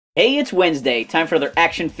Hey, it's Wednesday. Time for another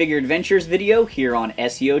action figure adventures video here on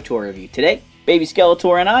SEO Toy Review. Today, Baby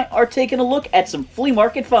Skeletor and I are taking a look at some flea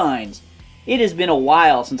market finds. It has been a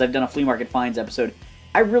while since I've done a flea market finds episode.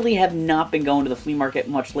 I really have not been going to the flea market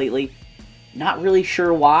much lately. Not really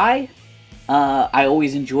sure why. I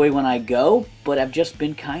always enjoy when I go, but I've just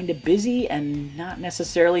been kind of busy and not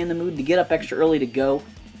necessarily in the mood to get up extra early to go.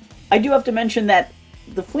 I do have to mention that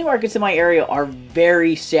the flea markets in my area are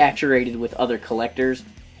very saturated with other collectors.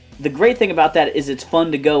 The great thing about that is it's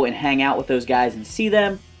fun to go and hang out with those guys and see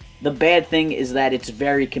them. The bad thing is that it's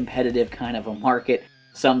very competitive kind of a market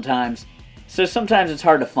sometimes. So sometimes it's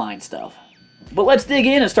hard to find stuff. But let's dig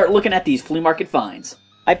in and start looking at these flea market finds.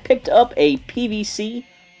 I picked up a PVC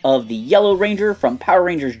of the Yellow Ranger from Power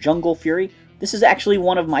Rangers Jungle Fury. This is actually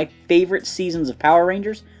one of my favorite seasons of Power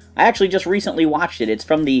Rangers. I actually just recently watched it. It's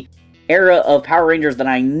from the era of Power Rangers that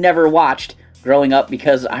I never watched growing up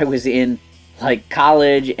because I was in like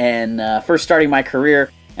college and first starting my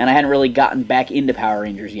career, and I hadn't really gotten back into Power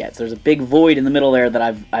Rangers yet. So there's a big void in the middle there that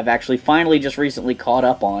I've actually finally just recently caught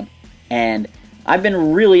up on, and I've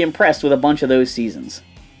been really impressed with a bunch of those seasons.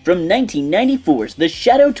 From 1994's The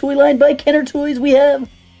Shadow toy line by Kenner Toys, we have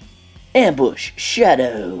Ambush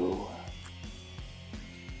Shadow.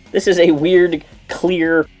 This is a weird,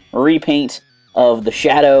 clear repaint of the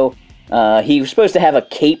Shadow. He was supposed to have a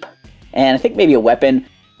cape, and I think maybe a weapon.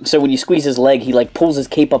 So when you squeeze his leg, he like pulls his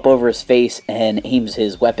cape up over his face and aims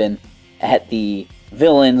his weapon at the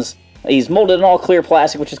villains. He's molded in all clear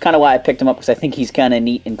plastic, which is kind of why I picked him up, because I think he's kind of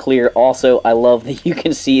neat and clear. Also, I love that you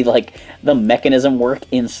can see like the mechanism work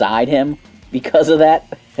inside him because of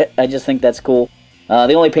that. I just think that's cool.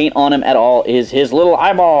 The only paint on him at all is his little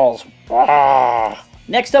eyeballs. Ah.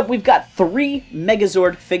 Next up, we've got 3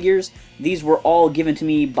 Megazord figures. These were all given to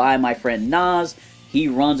me by my friend Nas. He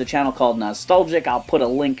runs a channel called Nostalgic. I'll put a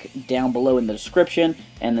link down below in the description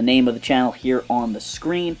and the name of the channel here on the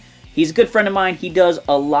screen. He's a good friend of mine. He does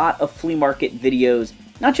a lot of flea market videos.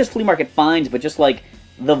 Not just flea market finds, but just like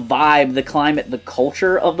the vibe, the climate, the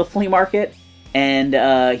culture of the flea market.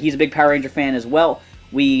 And he's a big Power Ranger fan as well.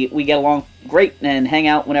 We get along great and hang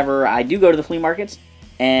out whenever I do go to the flea markets.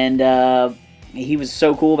 And he was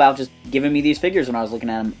so cool about just giving me these figures when I was looking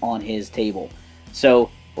at them on his table. So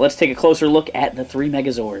let's take a closer look at the 3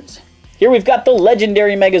 Megazords. Here we've got the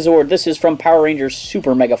legendary Megazord. This is from Power Rangers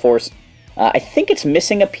Super Mega Force. I think it's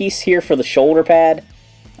missing a piece here for the shoulder pad.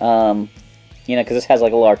 You know, because this has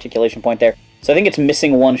like a little articulation point there. So I think it's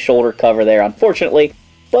missing one shoulder cover there, unfortunately.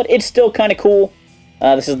 But it's still kind of cool.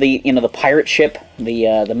 This is the, you know, the pirate ship,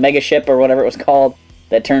 the Mega Ship or whatever it was called,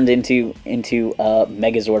 that turns into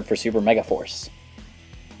Megazord for Super Mega Force.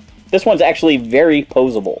 This one's actually very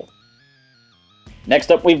poseable.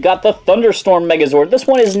 Next up, we've got the Thunderstorm Megazord. This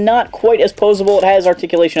one is not quite as poseable. It has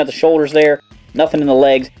articulation at the shoulders there, nothing in the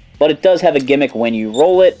legs, but it does have a gimmick when you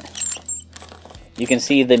roll it. You can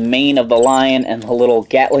see the mane of the lion and the little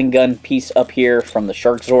Gatling gun piece up here from the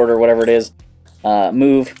Shark Zord or whatever it is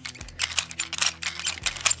move.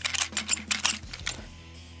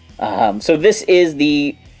 So this is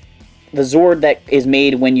the Zord that is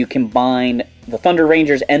made when you combine the Thunder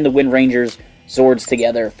Rangers and the Wind Rangers Zords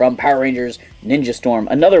together from Power Rangers Ninja Storm,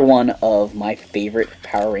 another one of my favorite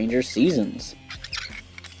Power Rangers seasons.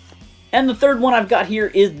 And the third one I've got here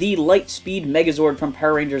is the Lightspeed Megazord from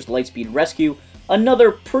Power Rangers Lightspeed Rescue,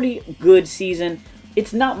 another pretty good season.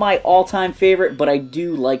 It's not my all-time favorite, but I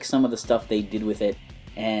do like some of the stuff they did with it.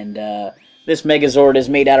 And this Megazord is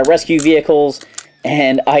made out of rescue vehicles,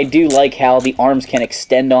 and I do like how the arms can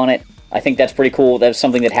extend on it. I think that's pretty cool. That was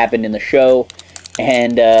something that happened in the show,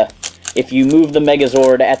 and if you move the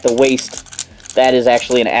Megazord at the waist, that is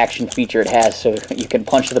actually an action feature it has, so you can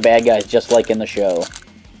punch the bad guys just like in the show.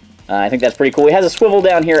 I think that's pretty cool. He has a swivel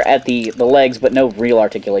down here at the legs, but no real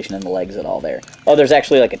articulation in the legs at all there. Oh, there's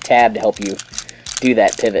actually like a tab to help you do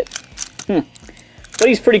that pivot. But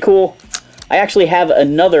he's pretty cool. I actually have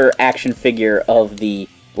another action figure of the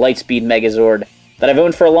Lightspeed Megazord that I've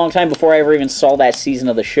owned for a long time before I ever even saw that season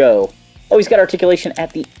of the show. Oh, he's got articulation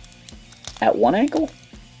at one ankle?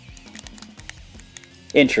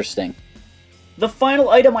 Interesting. The final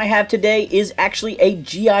item I have today is actually a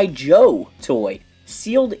G.I. Joe toy,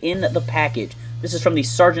 sealed in the package. This is from the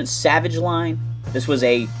Sgt Savage line. This was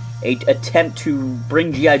a attempt to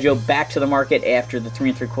bring G.I. Joe back to the market after the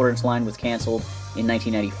 3 3/4 inch line was canceled in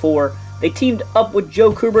 1994. They teamed up with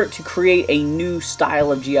Joe Kubert to create a new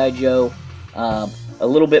style of G.I. Joe, a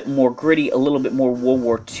little bit more gritty, a little bit more World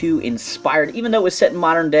War II inspired. Even though it was set in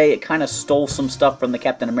modern day, it kind of stole some stuff from the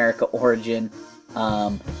Captain America origin.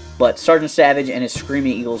 But Sgt Savage and his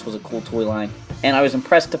Screaming Eagles was a cool toy line, and I was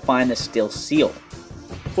impressed to find this still sealed.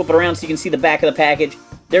 Flip it around so you can see the back of the package.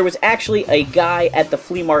 There was actually a guy at the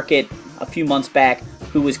flea market a few months back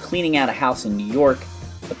who was cleaning out a house in New York.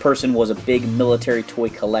 The person was a big military toy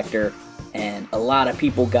collector, and a lot of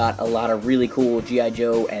people got a lot of really cool G.I.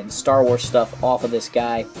 Joe and Star Wars stuff off of this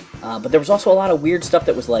guy. But there was also a lot of weird stuff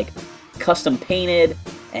that was like custom painted,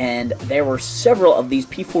 and there were several of these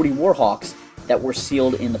P-40 Warhawks that were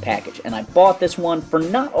sealed in the package. And I bought this one for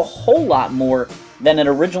not a whole lot more than it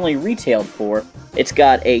originally retailed for. It's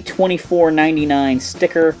got a $24.99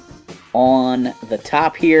 sticker on the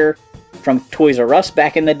top here from Toys R Us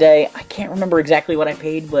back in the day. I can't remember exactly what I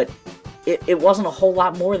paid, but it wasn't a whole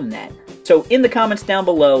lot more than that. So in the comments down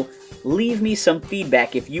below, leave me some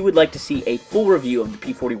feedback if you would like to see a full review of the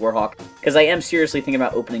P-40 Warhawk, because I am seriously thinking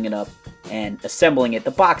about opening it up and assembling it.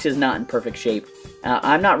 The box is not in perfect shape.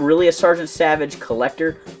 I'm not really a Sgt Savage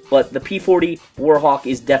collector, but the P-40 Warhawk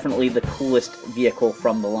is definitely the coolest vehicle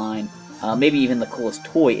from the line. Maybe even the coolest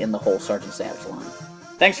toy in the whole Sgt Savage line.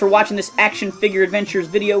 Thanks for watching this Action Figure Adventures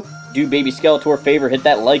video. Do Baby Skeletor a favor, hit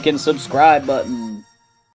that like and subscribe button.